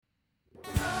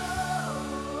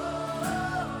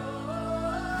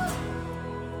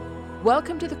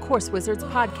Welcome to the Course Wizards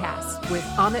podcast with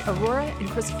Amit Arora and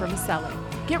Christopher Maselli.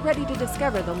 Get ready to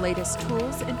discover the latest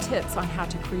tools and tips on how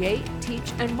to create,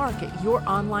 teach, and market your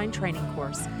online training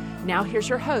course. Now here's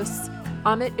your hosts,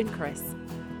 Amit and Chris.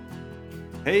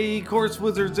 Hey, Course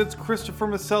Wizards, it's Christopher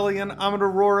Maselli and Amit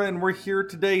Arora, and we're here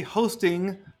today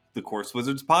hosting the Course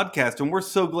Wizards podcast, and we're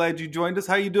so glad you joined us.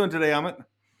 How are you doing today, Amit?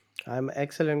 I'm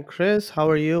excellent, Chris. How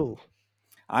are you?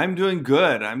 I'm doing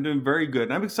good. I'm doing very good.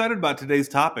 And I'm excited about today's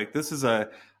topic. This is a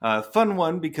fun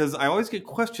one because I always get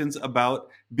questions about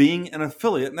being an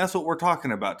affiliate, and that's what we're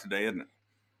talking about today, isn't it?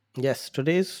 Yes,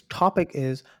 today's topic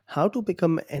is how to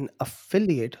become an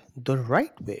affiliate the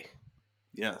right way.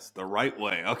 Yes, the right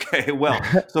way. Okay, well,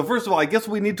 so first of all, I guess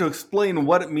we need to explain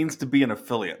what it means to be an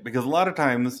affiliate, because a lot of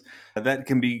times that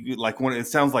can be like when it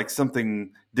sounds like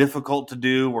something difficult to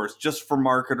do or it's just for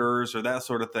marketers or that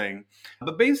sort of thing.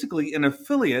 But basically, an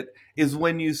affiliate is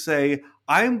when you say,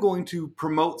 I'm going to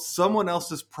promote someone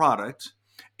else's product,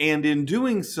 and in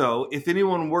doing so, if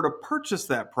anyone were to purchase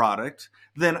that product,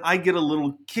 then I get a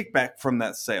little kickback from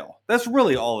that sale. That's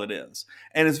really all it is.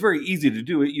 And it's very easy to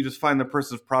do it. You just find the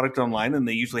person's product online and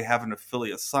they usually have an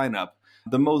affiliate sign up.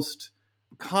 The most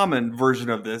common version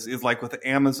of this is like with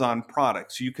Amazon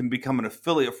products. You can become an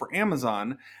affiliate for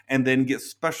Amazon and then get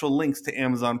special links to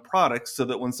Amazon products so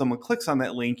that when someone clicks on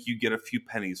that link, you get a few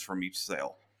pennies from each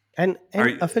sale. And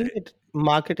affiliate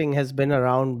marketing has been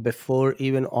around before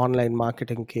even online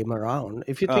marketing came around.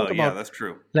 If you think about that's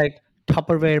true. like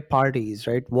Tupperware parties,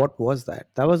 right? What was that?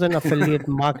 That was an affiliate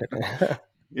marketing.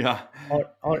 Yeah.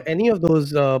 Or any of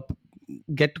those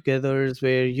get-togethers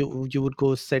where you would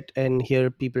go sit and hear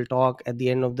people talk at the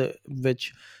end of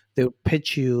which they would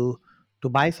pitch you to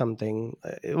buy something.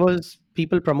 It was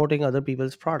people promoting other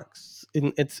people's products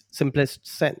in its simplest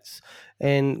sense,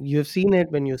 and you've seen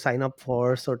it when you sign up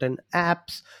for certain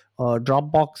apps.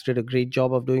 Dropbox did a great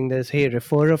job of doing this. Hey,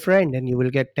 refer a friend and you will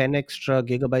get 10 extra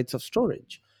gigabytes of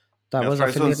storage. That was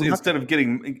right. So affiliate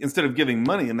instead of giving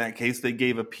money in that case, they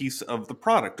gave a piece of the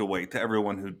product away to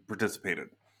everyone who participated.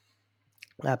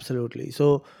 Absolutely.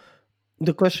 So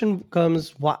the question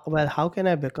comes, well, how can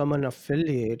I become an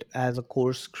affiliate as a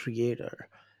course creator?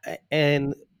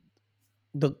 And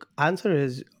the answer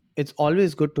is, it's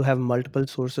always good to have multiple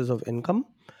sources of income.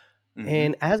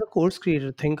 And as a course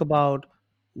creator, think about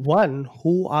one,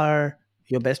 who are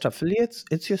your best affiliates?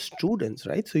 It's your students,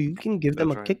 right? So you can give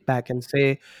them a That's right. kickback and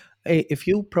say, hey, if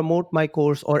you promote my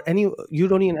course or you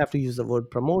don't even have to use the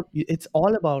word promote. It's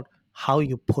all about how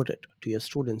you put it to your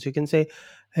students. You can say,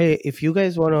 hey, if you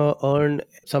guys want to earn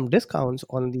some discounts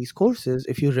on these courses,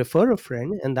 if you refer a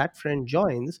friend and that friend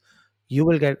joins, you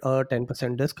will get a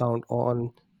 10% discount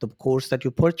on the course that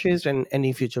you purchased and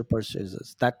any future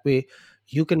purchases. That way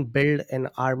you can build an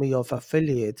army of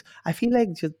affiliates. I feel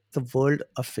like just the word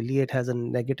affiliate has a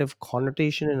negative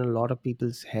connotation in a lot of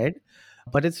people's head,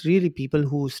 but it's really people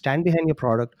who stand behind your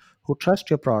product, who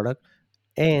trust your product,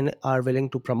 and are willing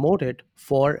to promote it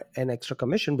for an extra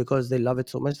commission because they love it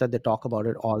so much that they talk about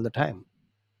it all the time.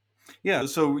 Yeah,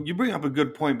 so you bring up a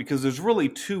good point because there's really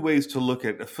two ways to look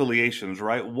at affiliations,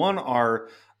 right? One are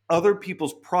other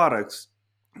people's products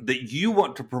that you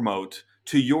want to promote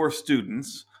to your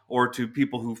students or to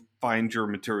people who find your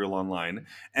material online.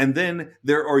 And then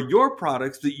there are your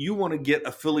products that you want to get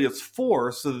affiliates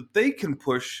for so that they can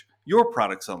push your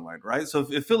products online, right? So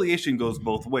affiliation goes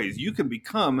both ways. You can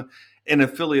become an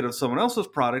affiliate of someone else's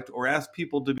product or ask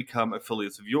people to become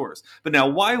affiliates of yours. But now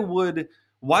why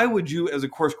would you as a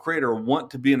course creator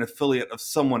want to be an affiliate of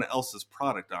someone else's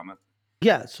product, Amit?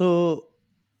 Yeah, so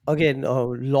again, a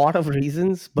lot of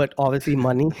reasons, but obviously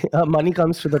money. Money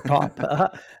comes to the top.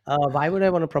 Why would I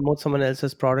want to promote someone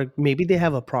else's product? Maybe they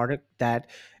have a product that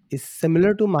is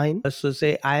similar to mine. So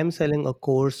say I am selling a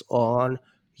course on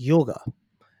yoga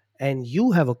and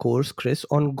you have a course, Chris,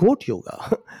 on goat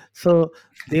yoga. So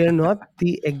they are not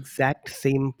the exact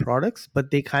same products, but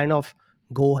they kind of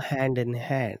go hand in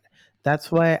hand.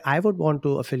 That's why I would want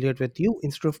to affiliate with you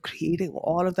instead of creating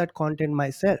all of that content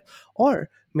myself. Or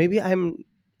maybe I'm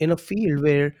in a field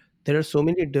where there are so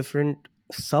many different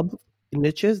sub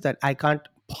niches that I can't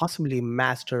possibly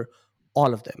master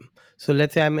all of them. So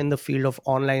let's say I'm in the field of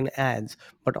online ads,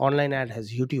 but online ad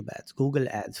has YouTube ads, Google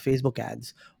ads, Facebook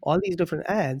ads, all these different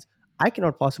ads. I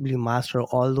cannot possibly master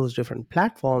all those different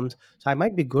platforms. So I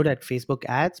might be good at Facebook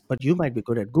ads, but you might be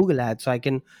good at Google ads. So I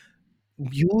can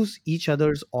use each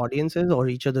other's audiences or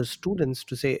each other's students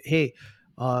to say, hey,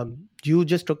 you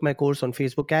just took my course on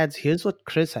Facebook ads. Here's what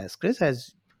Chris has. Chris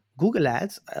has Google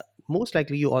ads. Most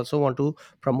likely you also want to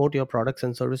promote your products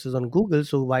and services on Google.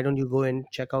 So why don't you go and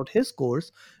check out his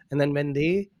course? And then when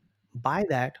they buy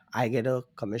that, I get a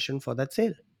commission for that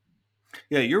sale.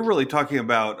 Yeah, you're really talking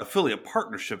about affiliate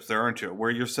partnerships there, aren't you? Where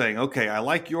you're saying, okay, I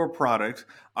like your product.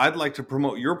 I'd like to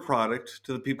promote your product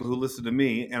to the people who listen to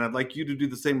me, and I'd like you to do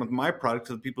the same with my product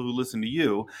to the people who listen to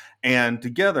you. And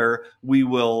together we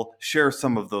will share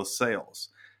some of those sales.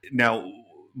 Now,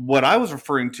 what I was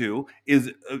referring to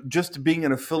is just being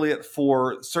an affiliate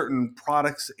for certain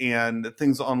products and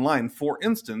things online. For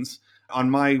instance, on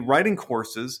my writing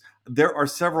courses, there are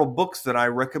several books that I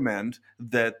recommend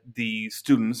that the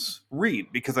students read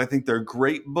because I think they're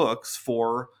great books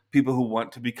for people who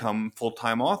want to become full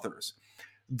time authors.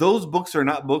 Those books are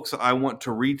not books I want to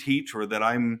reteach or that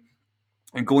I'm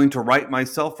going to write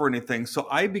myself or anything. So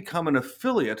I become an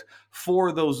affiliate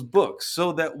for those books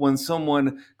so that when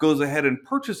someone goes ahead and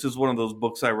purchases one of those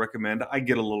books I recommend, I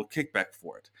get a little kickback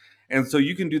for it. And so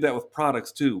you can do that with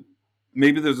products too.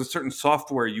 Maybe there's a certain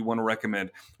software you want to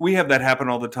recommend. We have that happen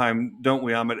all the time, don't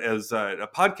we, Amit, as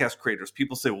podcast creators?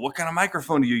 People say, well, what kind of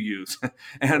microphone do you use?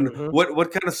 And Hmm. what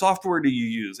kind of software do you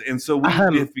use? And so we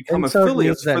have become Insert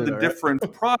affiliates for the newsletter, right?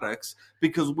 different products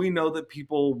because we know that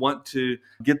people want to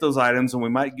get those items and we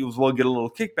might as well get a little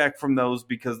kickback from those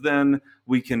because then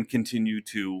we can continue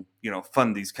to,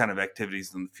 fund these kind of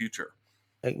activities in the future.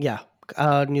 Yeah,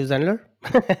 New Zenler.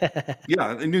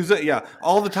 Yeah, yeah.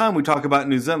 All the time we talk about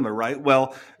New Zenler, right?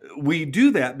 Well, we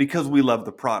do that because we love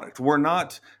the product. We're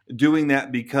not doing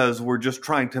that because we're just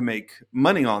trying to make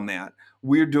money on that.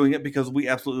 We're doing it because we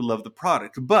absolutely love the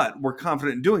product, but we're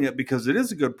confident in doing it because it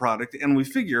is a good product, and we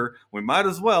figure we might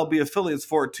as well be affiliates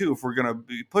for it too if we're going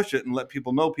to push it and let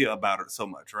people know about it so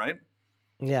much, right?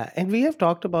 Yeah, and we have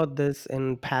talked about this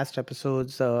in past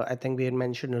episodes. I think we had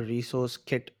mentioned a resource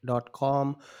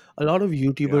kit.com. A lot of Yeah,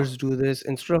 YouTubers do this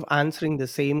instead of answering the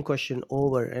same question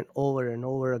over and over and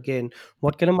over again.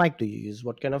 What kind of mic do you use?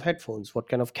 What kind of headphones? What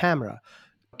kind of camera?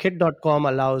 Kit.com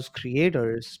allows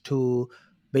creators to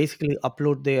basically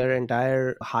upload their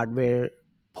entire hardware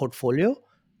portfolio,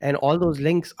 and all those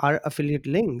links are affiliate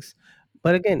links.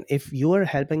 But again, if you are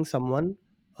helping someone,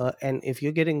 and if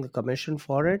you're getting the commission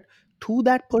for it, to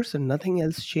that person, nothing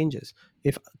else changes.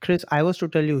 If Chris, I was to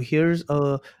tell you, here's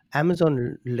a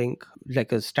Amazon link,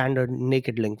 like a standard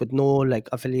naked link with no like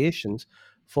affiliations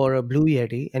for a Blue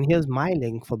Yeti, and here's my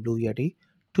link for Blue Yeti,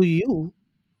 to you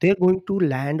they're going to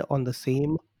land on the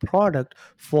same product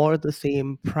for the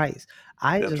same price.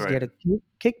 I that's just right. get a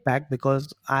kickback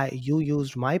because I you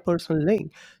used my personal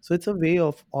link. So it's a way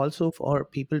of also for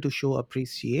people to show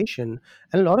appreciation,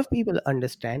 and a lot of people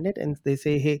understand it and they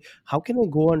say, hey, how can I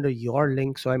go under your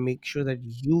link so I make sure that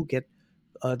you get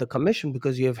the commission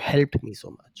because you have helped me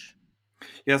so much.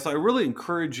 Yes, I really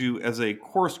encourage you as a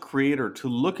course creator to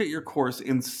look at your course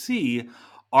and see,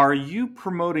 are you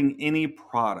promoting any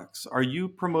products? Are you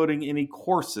promoting any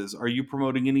courses? Are you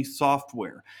promoting any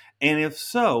software? And if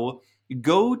so,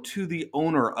 go to the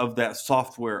owner of that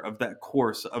software, of that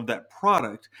course, of that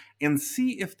product, and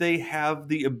see if they have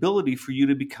the ability for you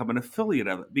to become an affiliate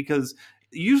of it. Because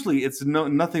usually it's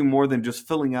nothing more than just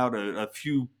filling out a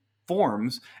few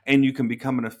forms and you can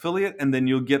become an affiliate and then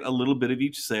you'll get a little bit of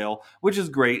each sale, which is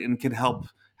great and can help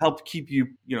keep you,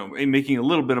 making a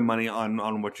little bit of money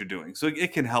on what you're doing. So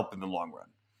it can help in the long run.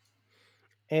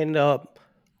 And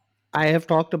I have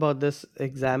talked about this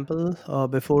example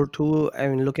before too. I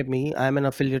mean, look at me. I'm an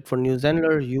affiliate for New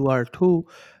Zenler. You are too,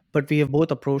 but we have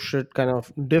both approached it kind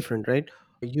of different, right?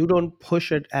 You don't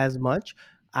push it as much.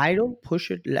 I don't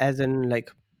push it as in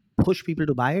like push people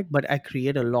to buy it, but I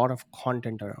create a lot of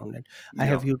content around it. I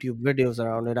have Yeah. YouTube videos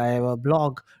around it. I have a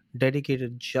blog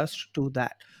dedicated just to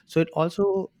that. So it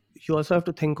also you also have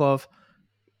to think of,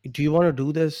 do you want to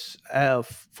do this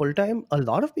full time? A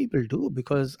lot of people do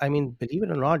because I mean, believe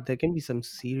it or not, there can be some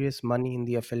serious money in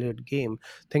the affiliate game.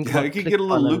 Think Yeah, it about can get a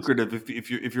little ClickFunnels. lucrative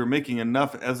if you're making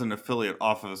enough as an affiliate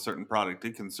off of a certain product.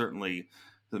 It can certainly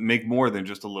make more than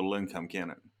just a little income, can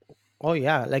it? Oh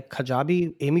yeah, like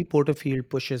Kajabi, Amy Porterfield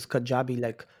pushes Kajabi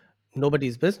like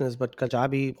nobody's business, but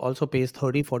Kajabi also pays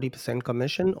 30-40%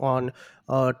 commission on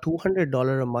a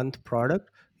 $200 a month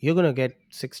product. You're gonna get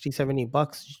 60-70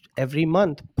 bucks every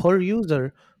month per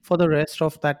user for the rest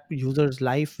of that user's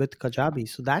life with Kajabi.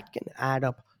 So that can add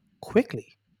up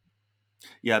quickly.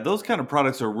 Yeah, those kind of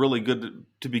products are really good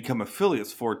to become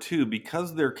affiliates for too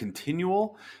because they're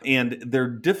continual and they're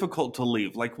difficult to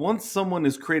leave. Like once someone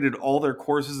has created all their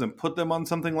courses and put them on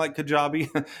something like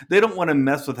Kajabi, they don't want to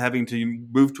mess with having to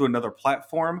move to another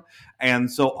platform.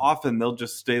 And so often they'll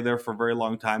just stay there for a very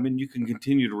long time and you can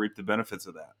continue to reap the benefits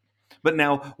of that. But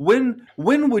now, when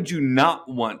would you not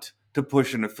want to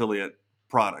push an affiliate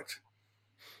product?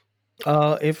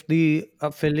 If the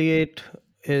affiliate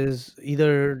is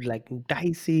either like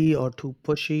dicey or too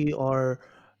pushy or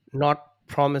not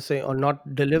promising or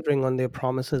not delivering on their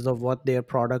promises of what their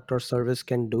product or service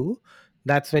can do,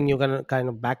 that's when you're going to kind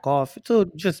of back off. So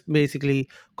just basically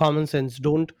common sense.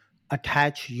 Don't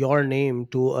attach your name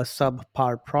to a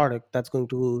subpar product that's going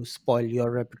to spoil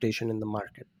your reputation in the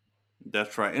market.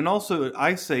 That's right. And also,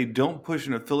 I say don't push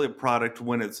an affiliate product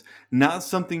when it's not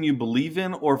something you believe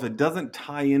in or if it doesn't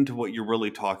tie into what you're really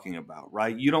talking about,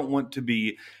 right? You don't want to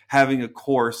be having a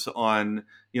course on,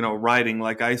 riding,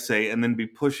 like I say, and then be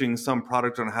pushing some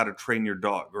product on how to train your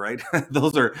dog, right?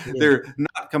 They're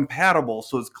not compatible.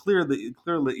 So it's clear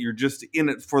that you're just in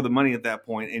it for the money at that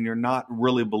point and you're not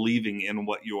really believing in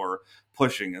what you're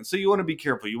pushing. And so you want to be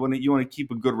careful. You want to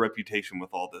keep a good reputation with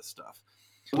all this stuff.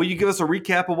 Will you give us a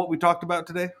recap of what we talked about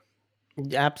today?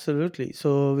 Absolutely.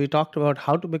 So we talked about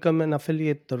how to become an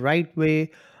affiliate the right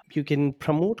way. You can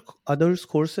promote others'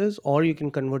 courses, or you can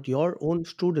convert your own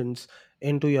students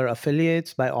into your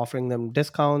affiliates by offering them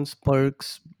discounts,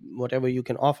 perks, whatever you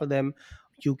can offer them.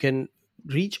 You can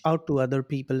reach out to other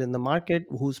people in the market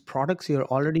whose products you're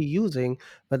already using,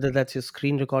 whether that's your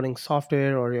screen recording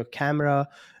software or your camera,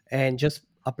 and just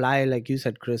apply, like you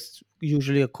said, Chris,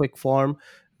 usually a quick form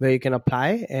where you can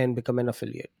apply and become an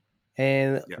affiliate.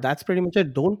 And that's pretty much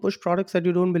it. Don't push products that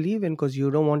you don't believe in because you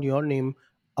don't want your name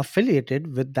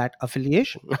affiliated with that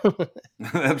affiliation.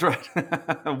 That's right.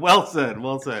 Well said.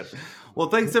 Well said. Well,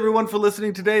 thanks everyone for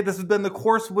listening today. This has been the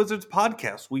Course Wizards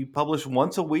podcast. We publish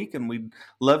once a week and we'd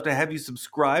love to have you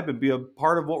subscribe and be a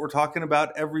part of what we're talking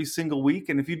about every single week.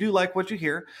 And if you do like what you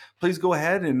hear, please go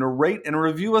ahead and rate and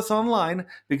review us online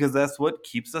because that's what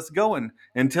keeps us going.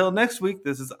 Until next week,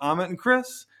 this is Amit and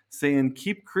Chris saying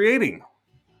keep creating.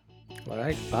 All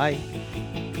right. Bye.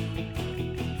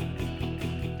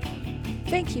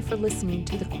 Thank you for listening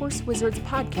to the Course Wizards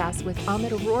podcast with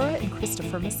Amit Arora and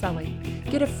Christopher Maselli.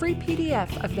 Get a free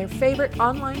PDF of their favorite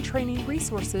online training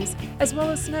resources as well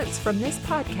as notes from this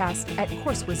podcast at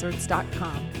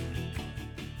coursewizards.com.